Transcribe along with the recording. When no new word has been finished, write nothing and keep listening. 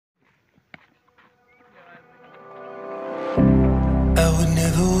I would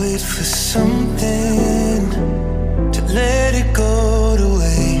never wait for something to let it go to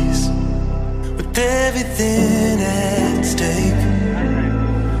waste, with everything at stake.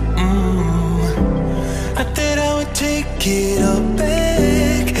 I thought I would take it all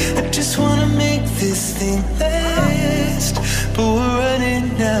back. I just wanna make this thing last, but we're running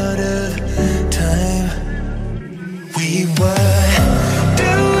out of time. We were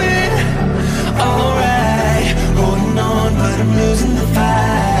doing alright, holding on, but I'm losing the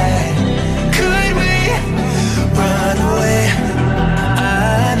fight. Could we run away?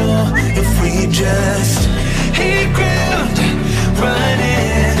 I know if we just hit ground,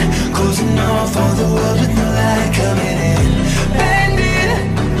 running, closing off all the world with the light coming in, bending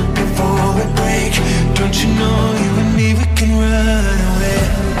before we break. Don't you know you and me, we can run away.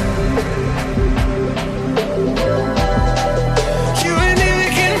 You and me, we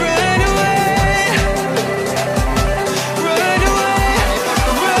can run away. Run away,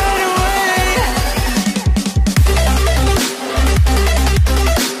 run away.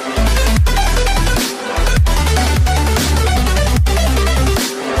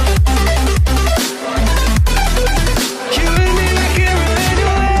 You and me, we can run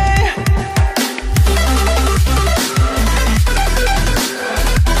away.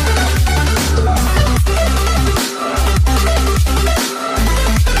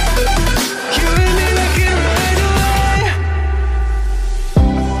 You and me, we can run away.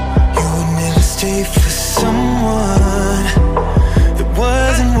 You would never stay for someone that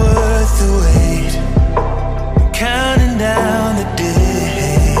wasn't worth the wait. I'm counting down the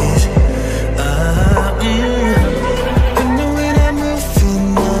days. I know when I'm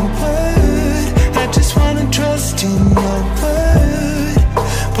moving onward, I just wanna trust in your word,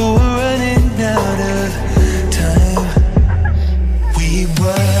 but we're running out of time. We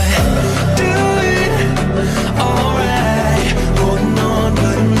were doing alright, holding on,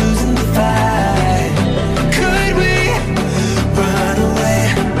 but I'm losing the fight. Could we run away?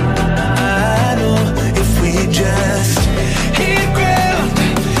 I know if we just hit ground,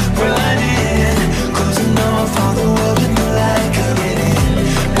 running, closing off all the world with the light coming in,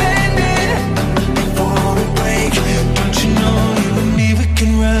 bending before we break. Don't you know you and me, we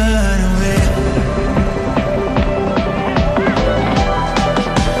can run away.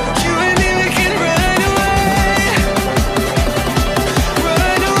 You and me, we can run away.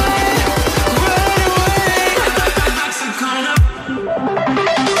 Run away, run away.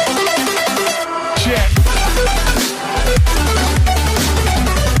 Check.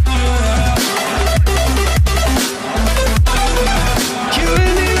 You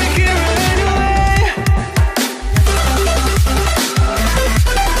and me, we can run away.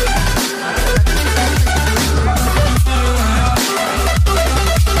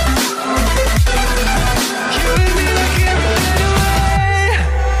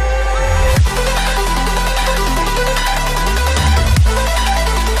 You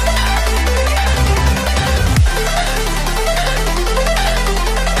and me, we can run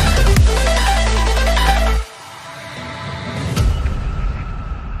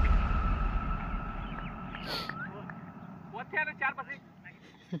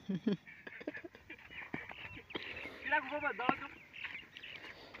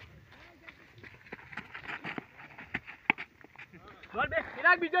away.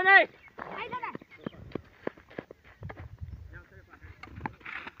 બીજો નહીં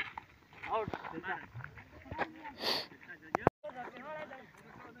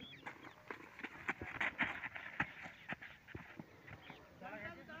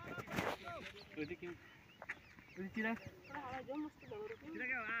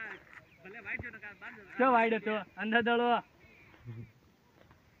क्या wide है तो अंदर दड़ो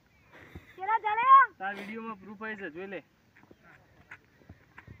केला जले तार video में प्रूफ है से જોઈ લે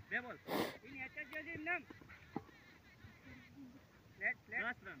બે બોલ ઇન એચએસ જોજી નામ લેટ 10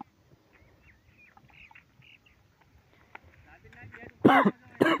 રન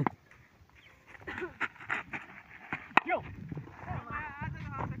यो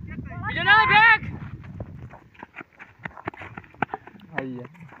બીજો ના બેક આયા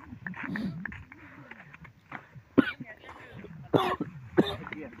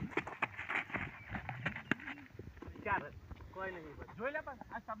कोई नहीं જોઈ લે પણ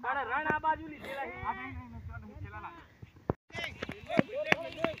આ તમારા રણ આ બાજુ લીધેલા છે આ નહીં ખેલા ના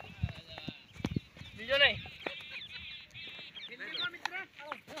બીજો નહીં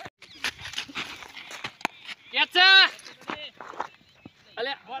કેચ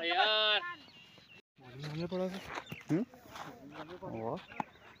અલે યાર મને પડા છે ઓ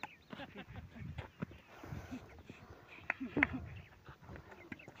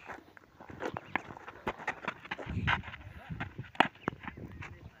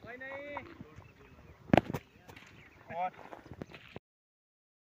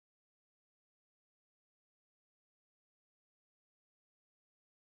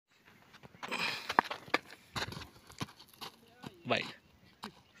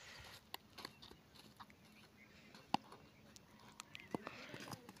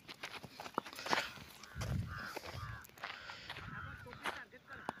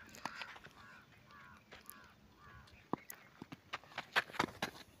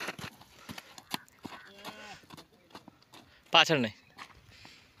पाछळ नहीं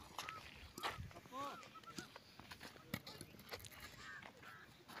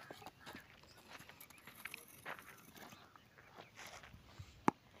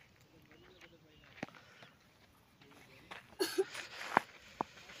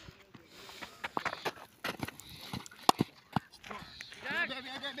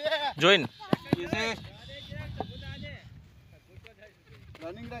join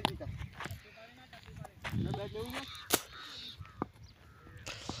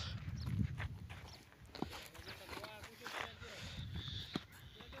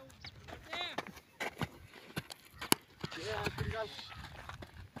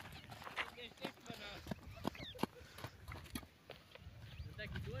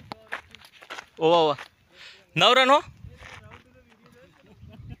ओ 9 रन हो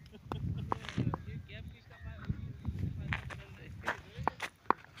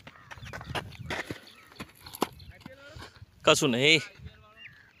कशु नहीं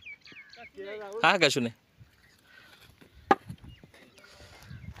हाँ कशु नहीं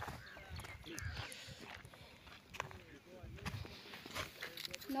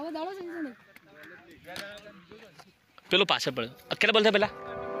पेलो पाछळ पड्यो अकेला बोल्छ बेला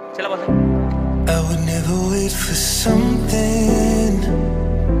चला बोल्छ I would never wait for something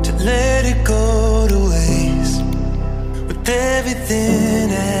to let it go to waste with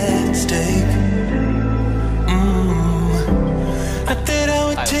everything at stake. I thought I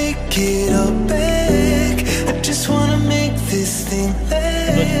would take it all back. I just wanna make this thing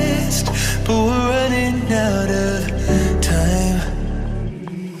last, but we're running out of time.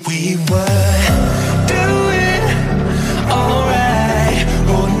 We were doing alright,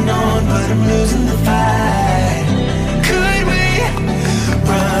 holding on, but I'm losing the fight. Could we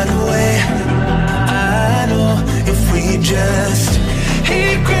run away? I know if we just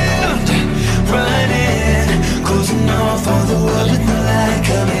hit ground, running, closing off all the world with the light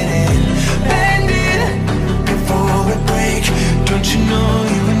coming in, bending before we break. Don't you know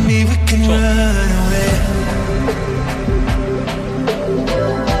you and me, we can run away.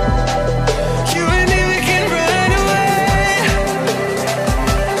 You and me, we can run away.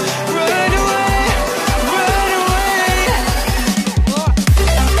 Run away, run away.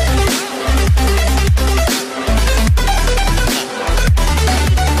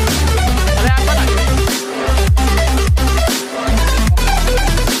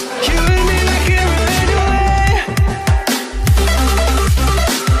 You and me, we can run away.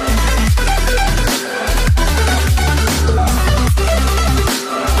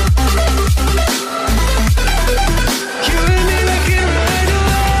 You and me, we can run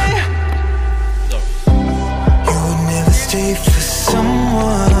away. You would never stay for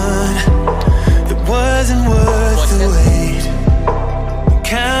someone that wasn't worth the wait.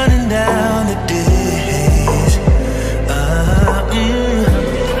 Counting down the days. I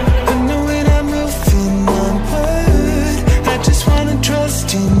know when I'm moving onward, I just wanna trust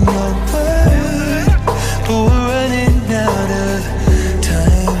in your word, but we're running out of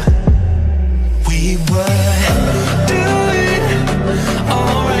time. We were doing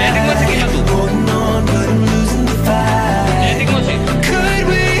alright, holding on, but I'm losing the fight. Could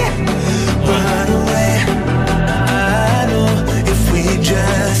we run away? I know if we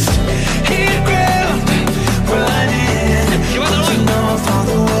just hit ground, running, closing off all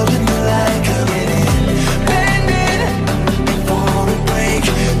the world with the light coming in, bending before we break.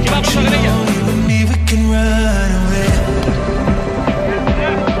 Don't you know you and me, we can run away.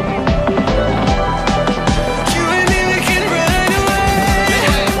 You and me, we can run away.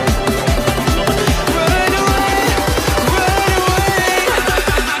 Run away, run away.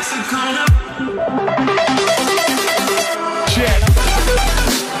 Check.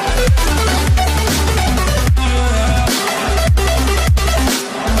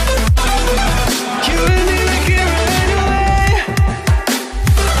 You and me, we can run away.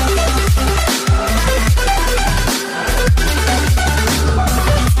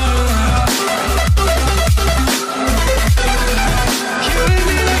 You and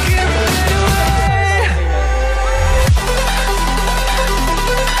me, we can run away.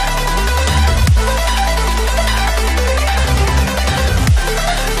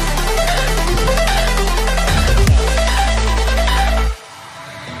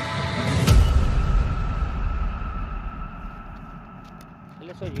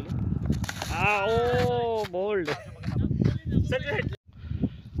 O bold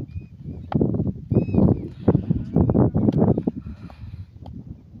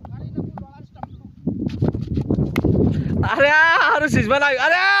अरे harus Ismail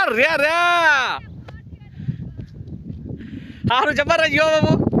अरे रे रे harus jembar aja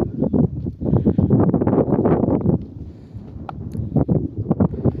babu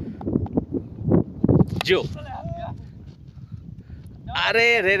जो अरे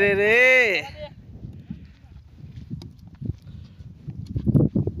रे रे रे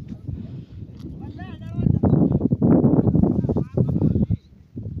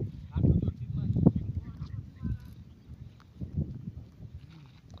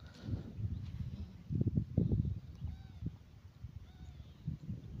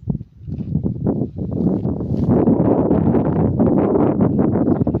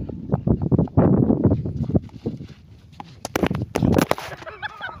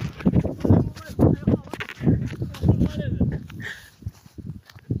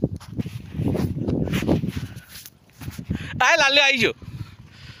आए लाले आई जो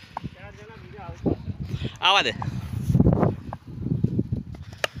आवा दे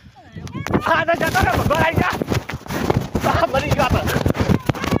ना जाता ना भगवान आई क्या मरी गया था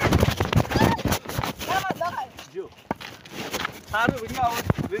जो सारू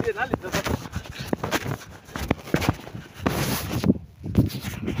वीडियो ना लेता था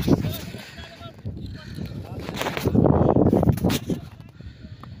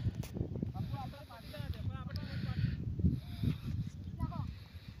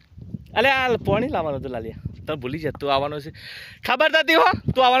अरे यार पानी लावानो तो लालिया तब भूली जा तू आवानो से खबर दाती हो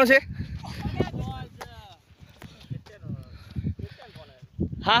तू आवानो से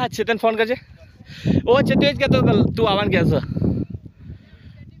हाँ हाँ चेतन फोन कर जे ओ चेतन क्या तो तू आवान क्या सो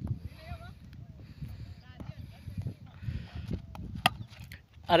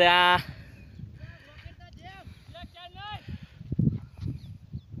अरे आ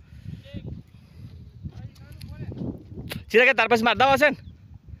चिरा के तार पास मारदा वासन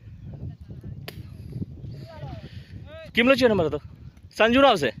किमलो चाहिए नंबर तो संजू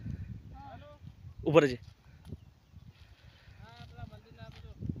राव से ऊपर जी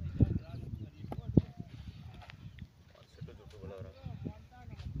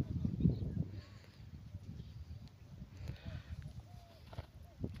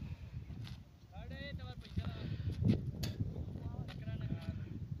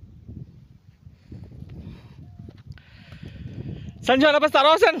संजू आना पास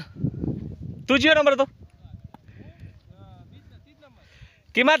तारो हसन तू जियो नंबर तो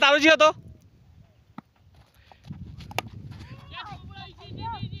किमा तारो जियो तो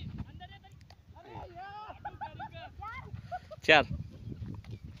चार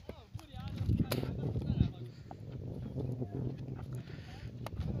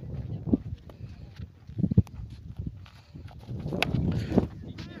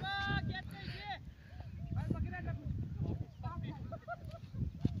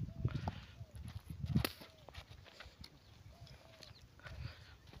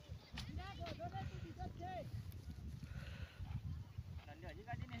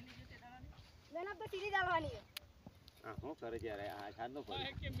मेहनत तो सीधी डालवानी है हां हो करे जा रहा है आज नो पड़े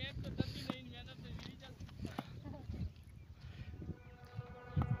के मैच तो दती नहीं मेहनत तो सीधी चल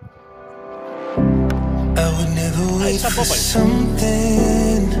I would never wait for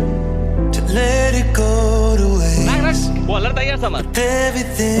something to let it go to waste. Bowler तैयार समझ With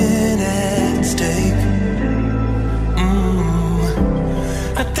everything at stake.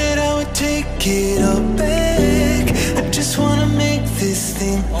 I thought I would take it all back. I just wanna make this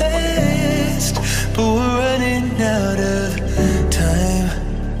thing last, but we're running out of time.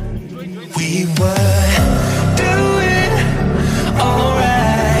 We were doing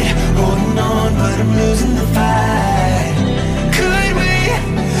alright, holding on, but I'm losing the fight. Could we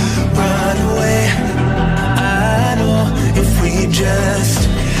run away? I know if we just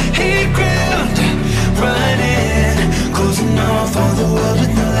hit ground, running, closing off all the world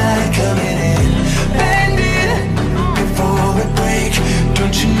with the light coming in.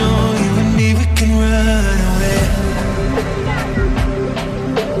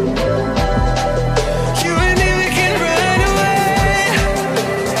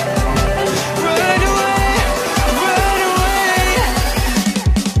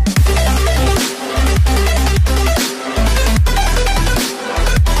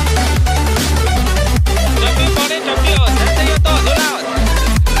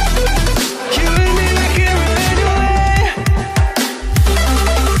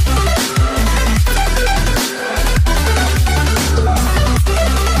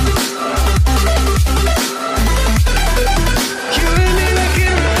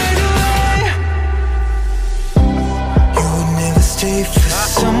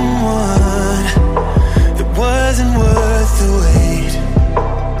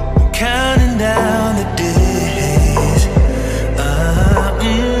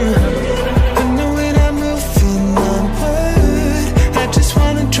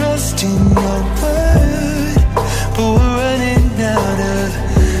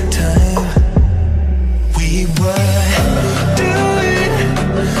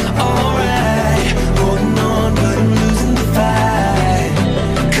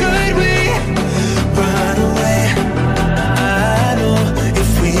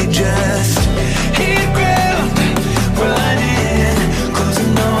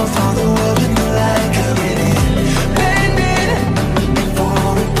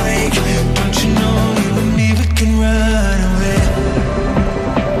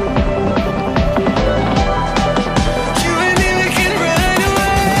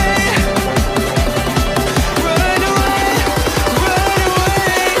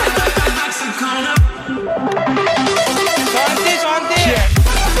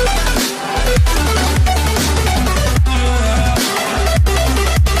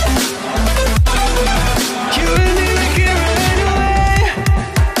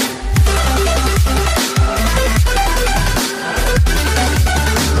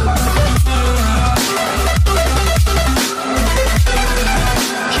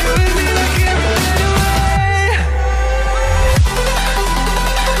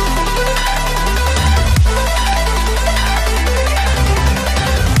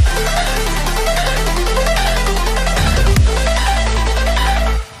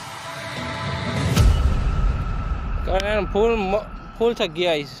 फूल थक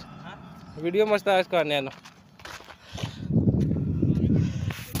गया इस video मस्त आज करने ना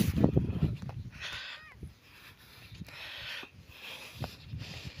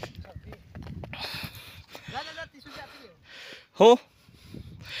हो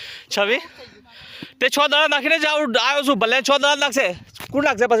छवि ते 6 दाड़ा नाखीने जाओ आयो छू भले 6 दाड़ा नाखसे कोण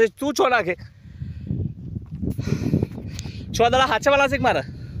नाखसे પછી તું 6 નાખે 6 દાડા હાચે વાળા છે મારા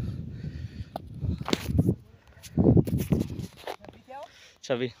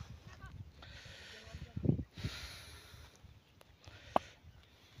छवि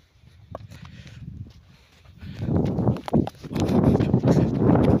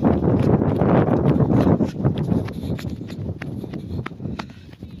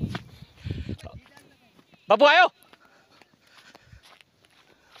बाबू आयो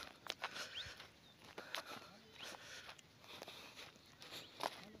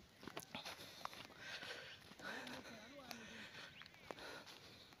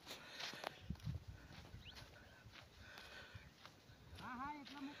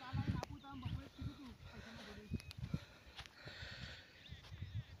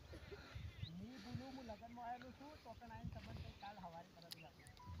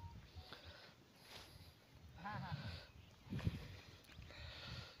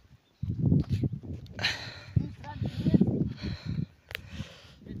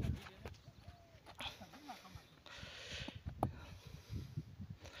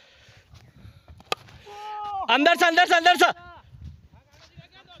अंदर से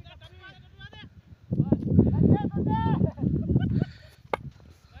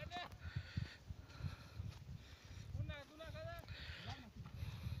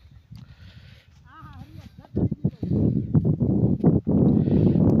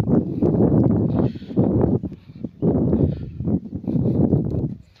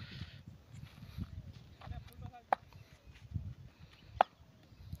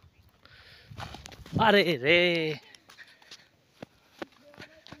अरे रे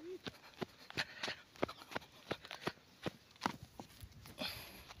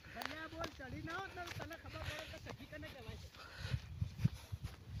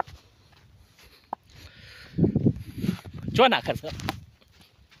जो ना कर सर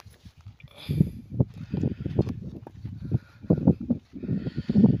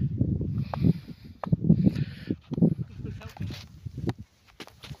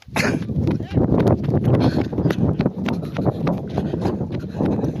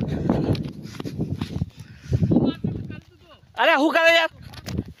अरे हूँ करे यार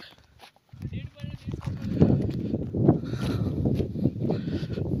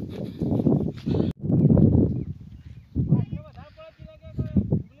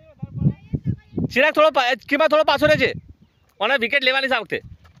चिराग थोड़ा पाछो रहे और विकेट लेवा नहीं वखते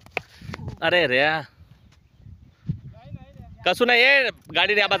अरे रे कसु ना ये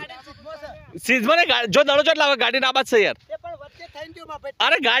गाड़ी ने आवाज सीज में जो दड़ो चोट लावे गाड़ी ने आवाज से यार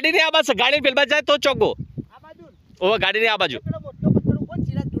अरे गाड़ी ने आवाज से गाड़ी पेलबा जाए तो चौको ओ गाड़ी ने आ बाजू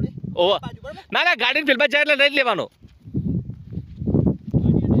ओ ना ना गाड़ी पेलबा जाए એટલે નહીં લેવાનો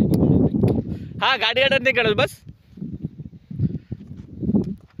हाँ गाड़ी अडर नहीं करो बस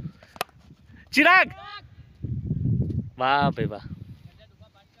चिराग वाह भाई वाह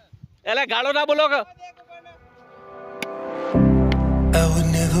एला गाड़ो ना बोलो I would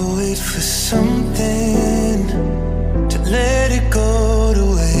never wait for something to let it go to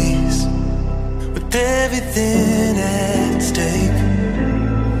waste with everything at stake.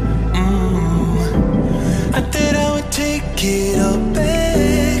 I thought I would take it all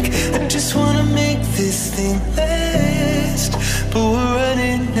back. I just wanna make this thing last, but we're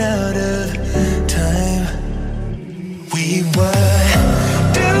running out of time. We were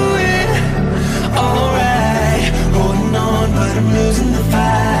doing alright, holding on, but I'm losing the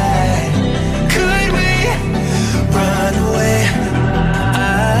fight. Could we run away?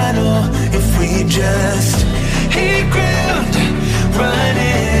 I know if we just hit ground,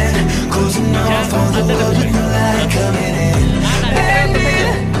 running, closing off all the world with no light coming in.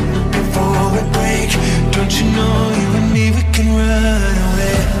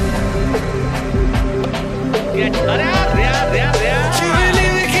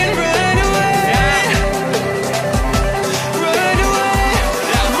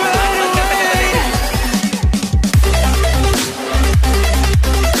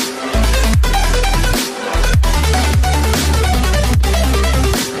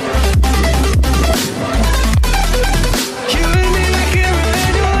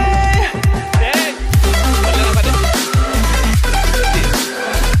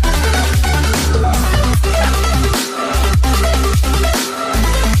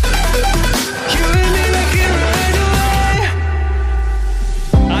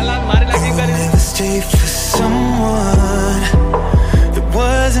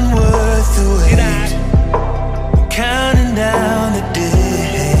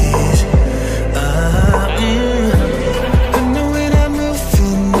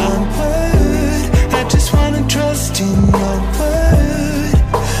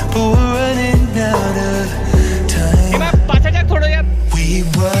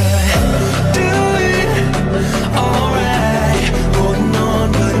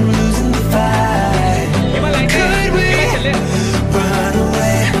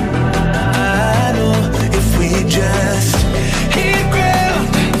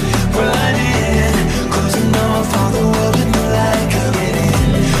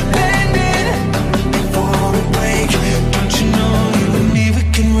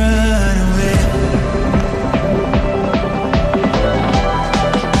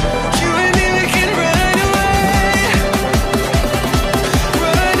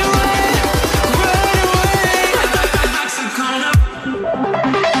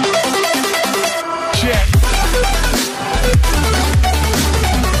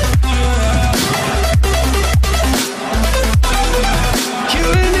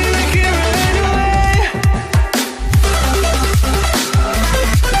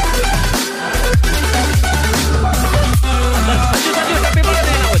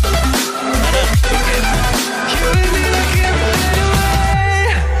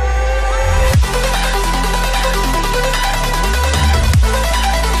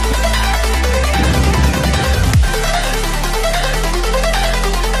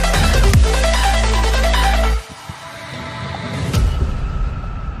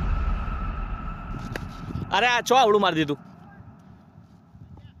 ચો આવડું મારી દીધું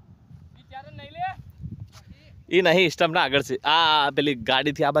વિચારે નહીં લે એ નહીં stump ના આગળ છે આ પેલી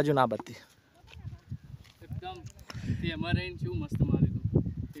ગાડી થી આ બાજુ ના બધી એકદમ તે અમારે શું મસ્ત મારી તું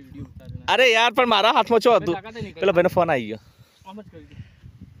તે વિડિયો ઉતાર્યો અરે યાર પણ મારા હાથમાં ચો હતું પેલો ભાઈનો ફોન આવી ગયો આમ જ કરી દે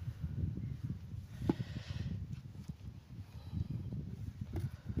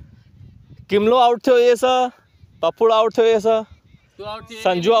કિમલો આઉટ થયો એ છે પપ્પુડ આઉટ થયો એ છે તું આઉટ થી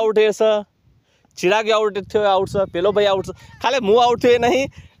સંજુ આઉટ એ છે ચિરાગ આઉટ થયો આઉટ છે પેલો ભાઈ આઉટ છે ખાલી હું આઉટ થયો એ નહીં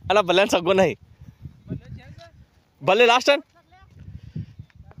અને ભલે સગો નહીં ભલે લાસ્ટ રન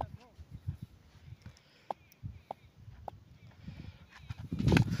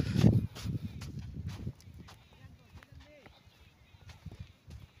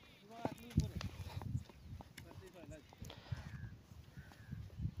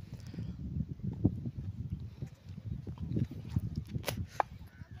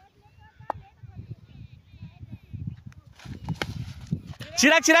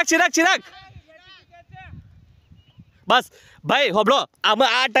ચિરાગ ચિરાગ ચિરાગ ચિરાગ બસ ભાઈ હોબળો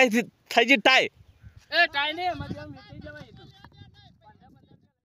આમાં આ ટાઈ થઈ ગઈ ટાઈ એ ટાઈ ને મતલબ મેચી જવાય તું